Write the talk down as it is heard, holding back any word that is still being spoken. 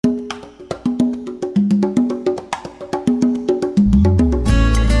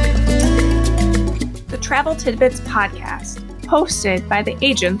Travel Tidbits podcast, hosted by the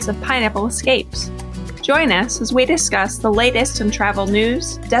agents of Pineapple Escapes. Join us as we discuss the latest in travel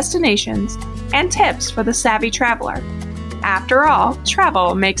news, destinations, and tips for the savvy traveler. After all,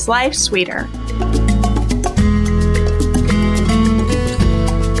 travel makes life sweeter.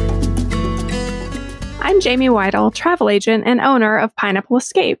 I'm Jamie Weidel, travel agent and owner of Pineapple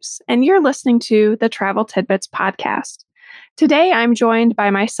Escapes, and you're listening to the Travel Tidbits podcast. Today, I'm joined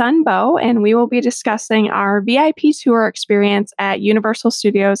by my son, Bo, and we will be discussing our VIP tour experience at Universal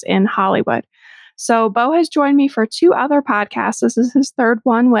Studios in Hollywood. So, Bo has joined me for two other podcasts. This is his third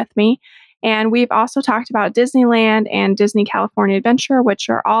one with me. And we've also talked about Disneyland and Disney California Adventure, which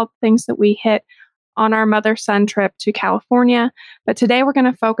are all things that we hit on our mother-son trip to California. But today we're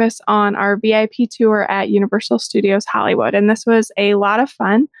going to focus on our VIP tour at Universal Studios Hollywood. And this was a lot of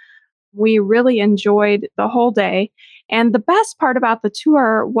fun. We really enjoyed the whole day. And the best part about the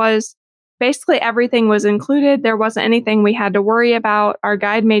tour was basically everything was included. There wasn't anything we had to worry about. Our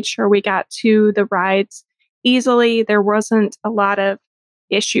guide made sure we got to the rides easily. There wasn't a lot of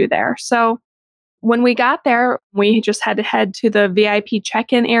issue there. So when we got there, we just had to head to the VIP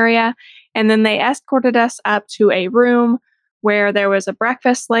check-in area. And then they escorted us up to a room where there was a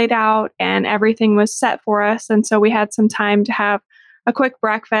breakfast laid out and everything was set for us. And so we had some time to have a quick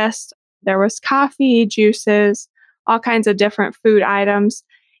breakfast. There was coffee, juices, all kinds of different food items.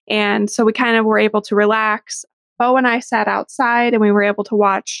 And so we kind of were able to relax. Bo and I sat outside and we were able to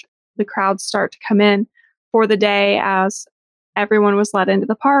watch the crowd start to come in for the day as everyone was let into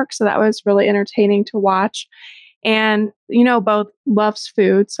the park. So that was really entertaining to watch. And, you know, Bo loves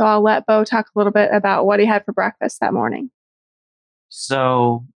food. So I'll let Bo talk a little bit about what he had for breakfast that morning.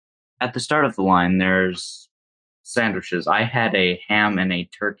 So at the start of the line, there's sandwiches. I had a ham and a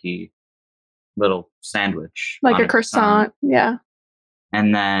turkey little sandwich. Like a croissant. Yeah.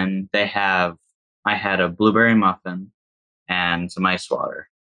 And then I had a blueberry muffin and some ice water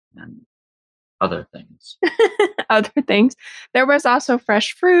and other things. Other things. There was also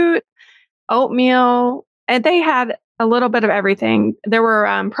fresh fruit, oatmeal, and they had a little bit of everything. There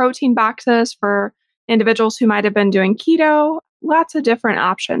were protein boxes for individuals who might have been doing keto, lots of different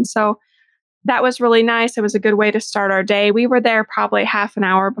options. So that was really nice. It was a good way to start our day. We were there probably half an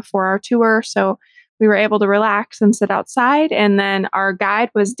hour before our tour, so we were able to relax and sit outside. And then our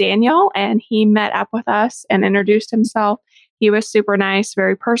guide was Daniel, and he met up with us and introduced himself. He was super nice,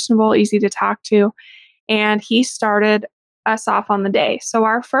 very personable, easy to talk to. And he started us off on the day. So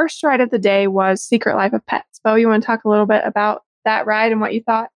our first ride of the day was Secret Life of Pets. Bo, you want to talk a little bit about that ride and what you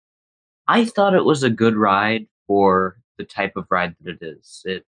thought? I thought it was a good ride for the type of ride that it is.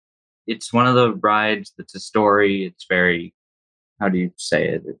 It's one of the rides that's a story. It's very, how do you say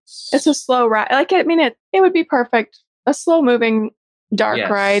it? It's a slow ride. Like, I mean, it would be perfect. A slow moving, dark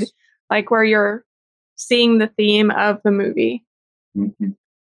ride, like where you're seeing the theme of the movie. Mm-hmm.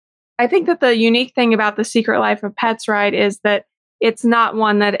 I think that the unique thing about the Secret Life of Pets ride is that it's not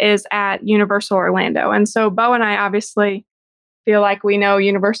one that is at Universal Orlando. And so Bo and I obviously feel like we know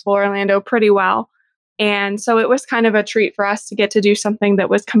Universal Orlando pretty well. And so it was kind of a treat for us to get to do something that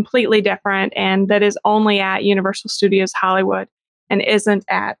was completely different and that is only at Universal Studios Hollywood and isn't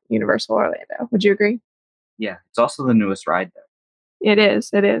at Universal Orlando. Would you agree? Yeah, it's also the newest ride there. It is.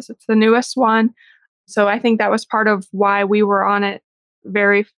 It's the newest one. So I think that was part of why we were on it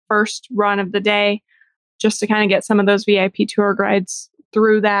very first run of the day, just to kind of get some of those VIP tour guides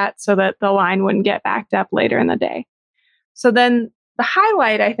through that so that the line wouldn't get backed up later in the day. So then the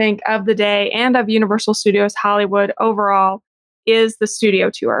highlight, I think, of the day and of Universal Studios Hollywood overall is the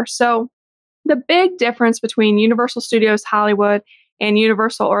studio tour. So the big difference between Universal Studios Hollywood and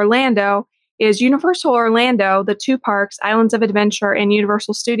Universal Orlando is Universal Orlando, the two parks, Islands of Adventure and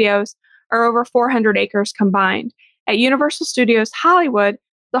Universal Studios, are over 400 acres combined. At Universal Studios Hollywood,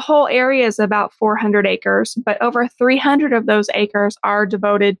 the whole area is about 400 acres, but over 300 of those acres are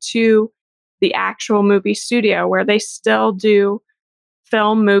devoted to the actual movie studio where they still do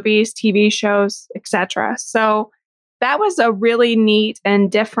film, movies, TV shows, etc. So that was a really neat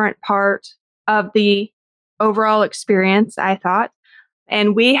and different part of the overall experience, I thought.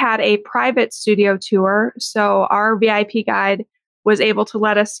 And we had a private studio tour. So our VIP guide was able to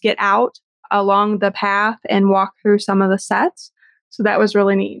let us get out along the path and walk through some of the sets. So that was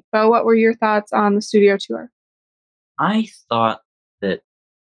really neat. Bo, what were your thoughts on the studio tour? I thought that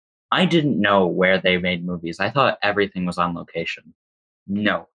I didn't know where they made movies. I thought everything was on location.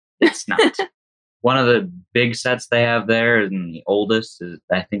 No, it's not. One of the big sets they have there, and the oldest, is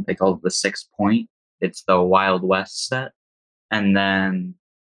I think they call it the 6 Point. It's the Wild West set. And then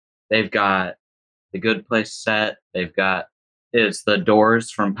they've got the Good Place set. They've got It's the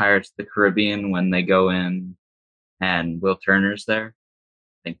doors from Pirates of the Caribbean when they go in and Will Turner's there.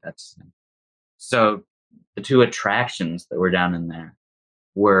 I think that's so. The two attractions that were down in there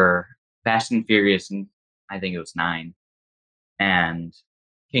were Fast and Furious, and I think it was 9, and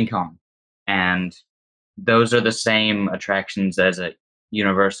King Kong. And those are the same attractions as at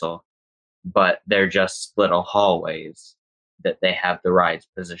Universal, but they're just little hallways that they have the rides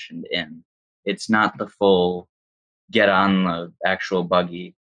positioned in. It's not the full get on the actual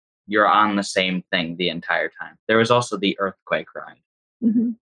buggy. You're on the same thing the entire time. There was also the earthquake ride,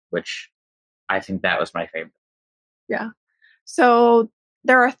 which I think that was my favorite. Yeah. So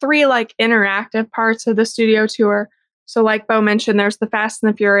there are 3 like interactive parts of the studio tour. So like Bo mentioned, there's the Fast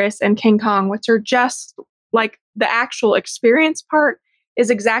and the Furious and King Kong, which are just like the actual experience part is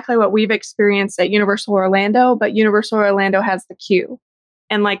exactly what we've experienced at Universal Orlando, but Universal Orlando has the queue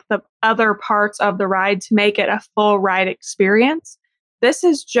and like the other parts of the ride to make it a full ride experience. This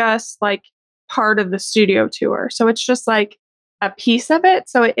is just like part of the studio tour. So it's just like a piece of it.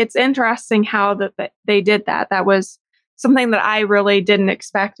 So it's interesting how that they did that. That was something that I really didn't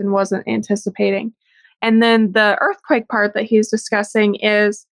expect and wasn't anticipating. And then the earthquake part that he's discussing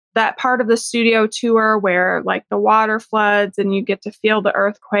is that part of the studio tour where like the water floods and you get to feel the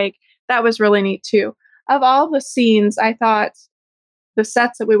earthquake. That was really neat too. Of all the scenes, I thought the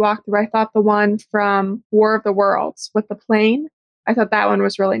sets that we walked through, I thought the one from War of the Worlds with the plane, I thought that one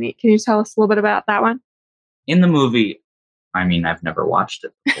was really neat. Can you tell us a little bit about that one? In the movie, I mean, I've never watched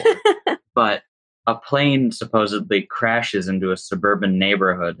it before, but a plane supposedly crashes into a suburban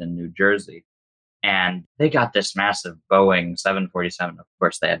neighborhood in New Jersey. And they got this massive Boeing 747. Of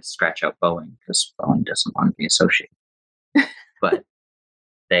course, they had to scratch out Boeing because Boeing doesn't want to be associated. But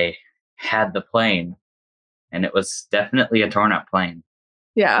they had the plane, and it was definitely a torn up plane.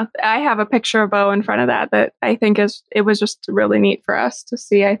 Yeah, I have a picture of Bo in front of that I think it was just really neat for us to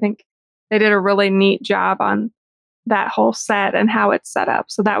see. I think they did a really neat job on that whole set and how it's set up.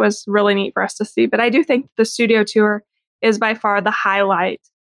 So that was really neat for us to see. But I do think the studio tour is by far the highlight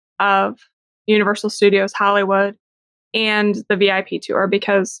of Universal Studios Hollywood and the VIP tour,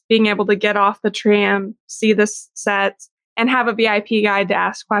 because being able to get off the tram, see the sets, and have a VIP guide to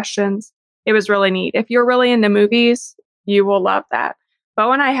ask questions, it was really neat. If you're really into movies, you will love that.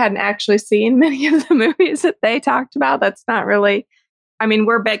 Bo and I hadn't actually seen many of the movies that they talked about. That's not really, I mean,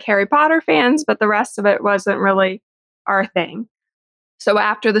 we're big Harry Potter fans, but the rest of it wasn't really our thing. So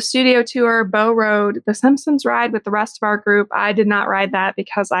after the studio tour, Bo rode the Simpsons ride with the rest of our group. I did not ride that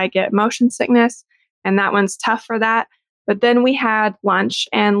because I get motion sickness, and that one's tough for that. But then we had lunch,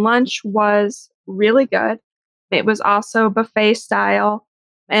 and lunch was really good. It was also buffet style.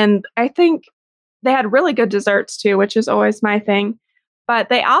 And I think they had really good desserts too, which is always my thing. But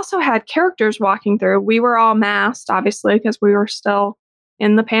they also had characters walking through. We were all masked, obviously, because we were still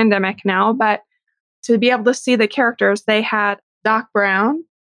in the pandemic now. But to be able to see the characters, they had Doc Brown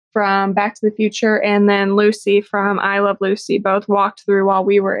from Back to the Future and then Lucy from I Love Lucy both walked through while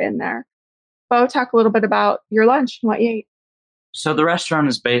we were in there. Bo, talk a little bit about your lunch and what you ate. So the restaurant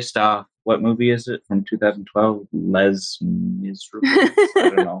is based off, what movie is it from 2012? Les Miserables? I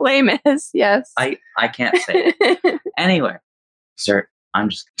don't know. Les Mis, yes. I can't say it. Anyway, dessert. I'm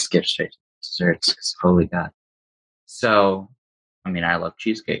just going to skip straight to desserts because holy God. So, I mean, I love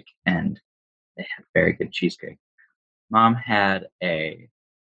cheesecake, and they had very good cheesecake. Mom had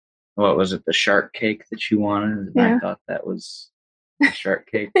what was it, the shark cake that she wanted, and yeah. I thought that was the shark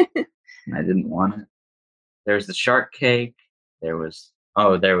cake, and I didn't want it. There's the shark cake. There was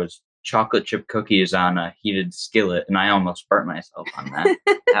chocolate chip cookies on a heated skillet, and I almost burnt myself on that.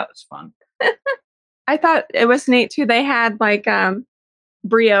 That was fun. I thought it was neat too. They had like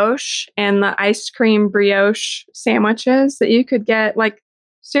brioche and the ice cream brioche sandwiches that you could get. Like,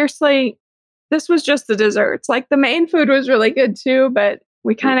 seriously, this was just the desserts. Like, the main food was really good too, but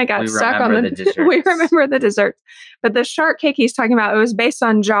we kind of got stuck on the desserts. We remember the desserts. But the shark cake he's talking about, it was based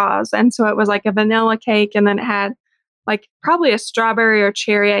on Jaws. And so it was like a vanilla cake, and then it had like probably a strawberry or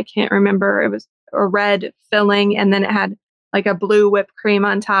cherry, I can't remember. It was a red filling, and then it had like a blue whipped cream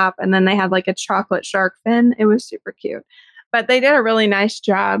on top, and then they had like a chocolate shark fin. It was super cute. But they did a really nice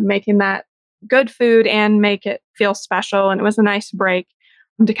job making that good food and make it feel special. And it was a nice break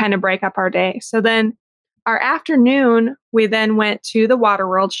to kind of break up our day. So then our afternoon, we then went to the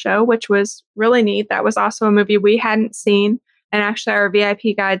Waterworld show, which was really neat. That was also a movie we hadn't seen. And actually, our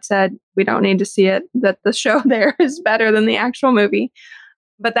VIP guide said we don't need to see it, that the show there is better than the actual movie.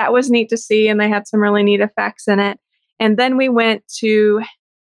 But that was neat to see, and they had some really neat effects in it. And then we went to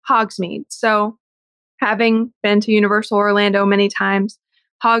Hogsmeade. So having been to Universal Orlando many times,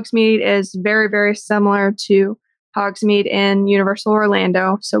 Hogsmeade is very, very similar to Hogsmeade in Universal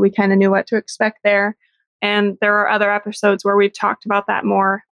Orlando. So we kind of knew what to expect there. And there are other episodes where we've talked about that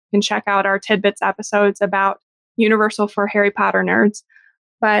more. You can check out our Tidbits episodes about Universal for Harry Potter nerds.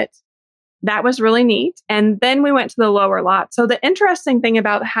 But that was really neat. And then we went to the lower lot. So the interesting thing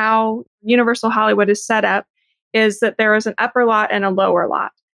about how Universal Hollywood is set up is that there is an upper lot and a lower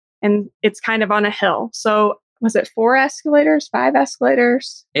lot. And it's kind of on a hill. So was it 4 escalators, 5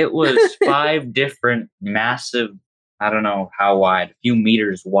 escalators? It was 5 different massive, I don't know how wide, a few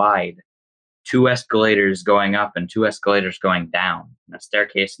meters wide, 2 escalators going up and 2 escalators going down, and a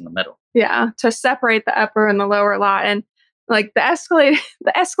staircase in the middle. Yeah, to separate the upper and the lower lot. And like the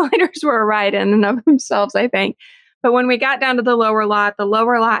escalators were a ride in and of themselves, I think. But when we got down to the lower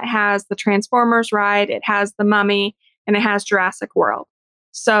lot has the Transformers ride, it has the Mummy, and it has Jurassic World.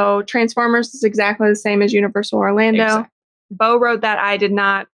 So Transformers is exactly the same as Universal Orlando. Exactly. Bo rode that. I did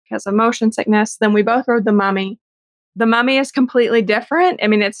not because of motion sickness. Then we both rode the Mummy. The Mummy is completely different. I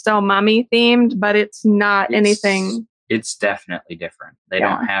mean, it's still Mummy themed, but it's not anything. It's definitely different. They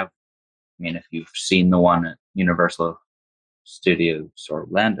don't have, if you've seen the one at Universal Studios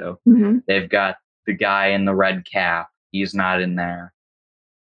Orlando, they've got the guy in the red cap. He's not in there.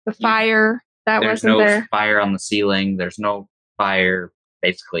 The fire, there's wasn't there. There's no fire on the ceiling. There's no fire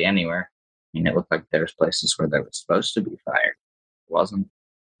basically anywhere. It looked like there's places where there was supposed to be fire. It wasn't.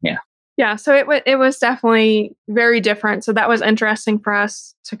 Yeah. Yeah, so it was definitely very different. So that was interesting for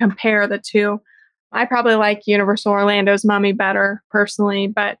us to compare the two. I probably like Universal Orlando's Mummy better personally,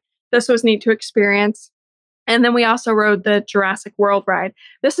 but this was neat to experience. And then we also rode the Jurassic World ride.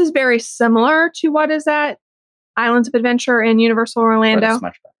 This is very similar to what is at Islands of Adventure in Universal Orlando. But it's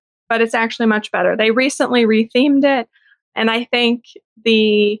much better. But it's actually much better. They recently rethemed it. And I think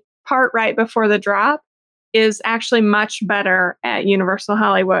the part right before the drop is actually much better at Universal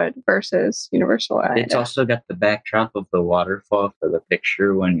Hollywood versus Universal Orlando. It's also got the backdrop of the waterfall for the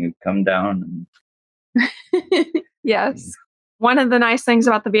picture when you come down. Yes. One of the nice things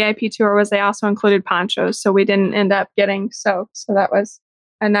about the VIP tour was they also included ponchos, so we didn't end up getting soaked. So that was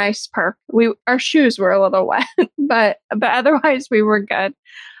a nice perk. Our shoes were a little wet, but otherwise we were good.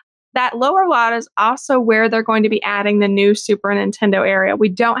 That lower lot is also where they're going to be adding the new Super Nintendo area. We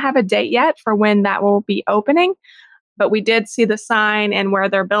don't have a date yet for when that will be opening, but we did see the sign and where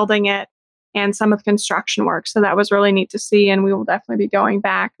they're building it and some of the construction work. So that was really neat to see, and we will definitely be going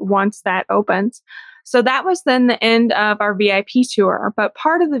back once that opens. So that was then the end of our VIP tour. But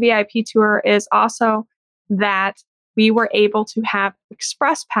part of the VIP tour is also that we were able to have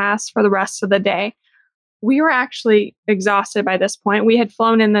Express Pass for the rest of the day. We were actually exhausted by this point. We had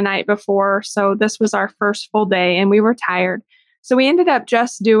flown in the night before, so this was our first full day, and we were tired. So we ended up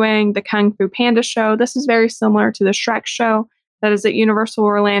just doing the Kung Fu Panda show. This is very similar to the Shrek show that is at Universal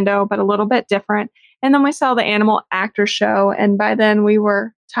Orlando, but a little bit different. And then we saw the Animal Actor show, and by then we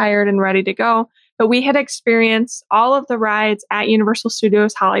were tired and ready to go. But we had experienced all of the rides at Universal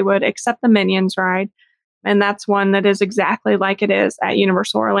Studios Hollywood except the Minions ride. And that's one that is exactly like it is at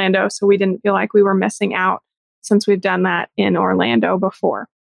Universal Orlando. So we didn't feel like we were missing out since we've done that in Orlando before.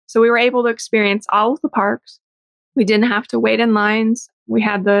 So we were able to experience all of the parks. We didn't have to wait in lines. We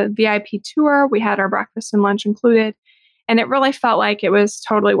had the VIP tour. We had our breakfast and lunch included. And it really felt like it was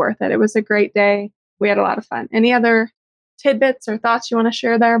totally worth it. It was a great day. We had a lot of fun. Any other tidbits or thoughts you want to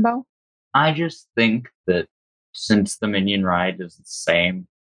share there, Bo? I just think that since the Minion ride is the same,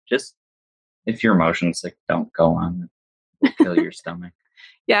 just if you're motion sick, don't go on it. Kill your stomach.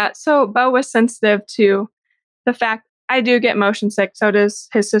 Yeah, so Bo was sensitive to the fact I do get motion sick. So does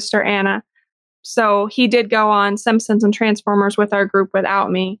his sister Anna. So he did go on Simpsons and Transformers with our group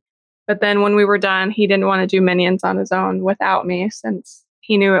without me. But then when we were done, he didn't want to do Minions on his own without me since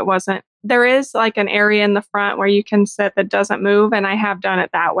he knew it wasn't. There is like an area in the front where you can sit that doesn't move, and I have done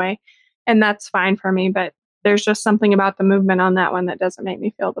it that way. And that's fine for me, but there's just something about the movement on that one that doesn't make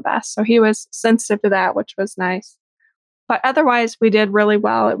me feel the best. So he was sensitive to that, which was nice. But otherwise, we did really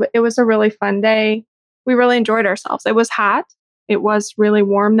well. It was a really fun day. We really enjoyed ourselves. It was hot. It was really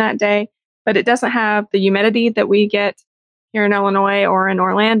warm that day, but it doesn't have the humidity that we get here in Illinois or in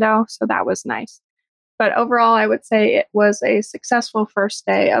Orlando. So that was nice. But overall, I would say it was a successful first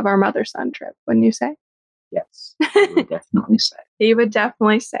day of our mother-son trip, wouldn't you say? Yes, I would definitely say. He would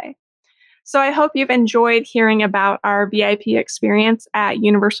definitely say. So I hope you've enjoyed hearing about our VIP experience at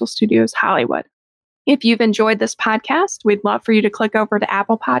Universal Studios Hollywood. If you've enjoyed this podcast, we'd love for you to click over to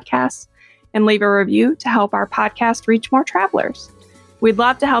Apple Podcasts and leave a review to help our podcast reach more travelers. We'd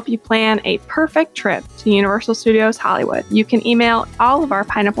love to help you plan a perfect trip to Universal Studios Hollywood. You can email all of our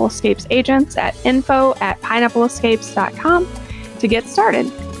Pineapple Escapes agents at info@pineappleescapes.com to get started.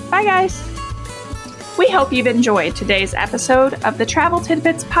 Bye, guys. We hope you've enjoyed today's episode of the Travel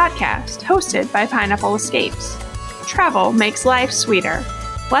Tidbits podcast hosted by Pineapple Escapes. Travel makes life sweeter.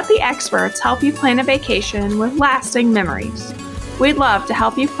 Let the experts help you plan a vacation with lasting memories. We'd love to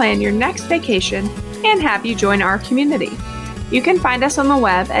help you plan your next vacation and have you join our community. You can find us on the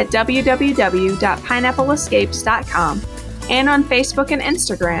web at www.pineappleescapes.com and on Facebook and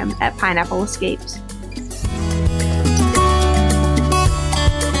Instagram at Pineapple Escapes.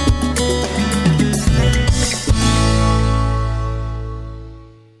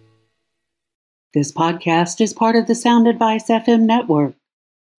 This podcast is part of the Sound Advice FM network.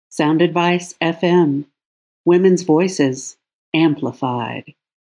 Sound Advice FM. Women's voices amplified.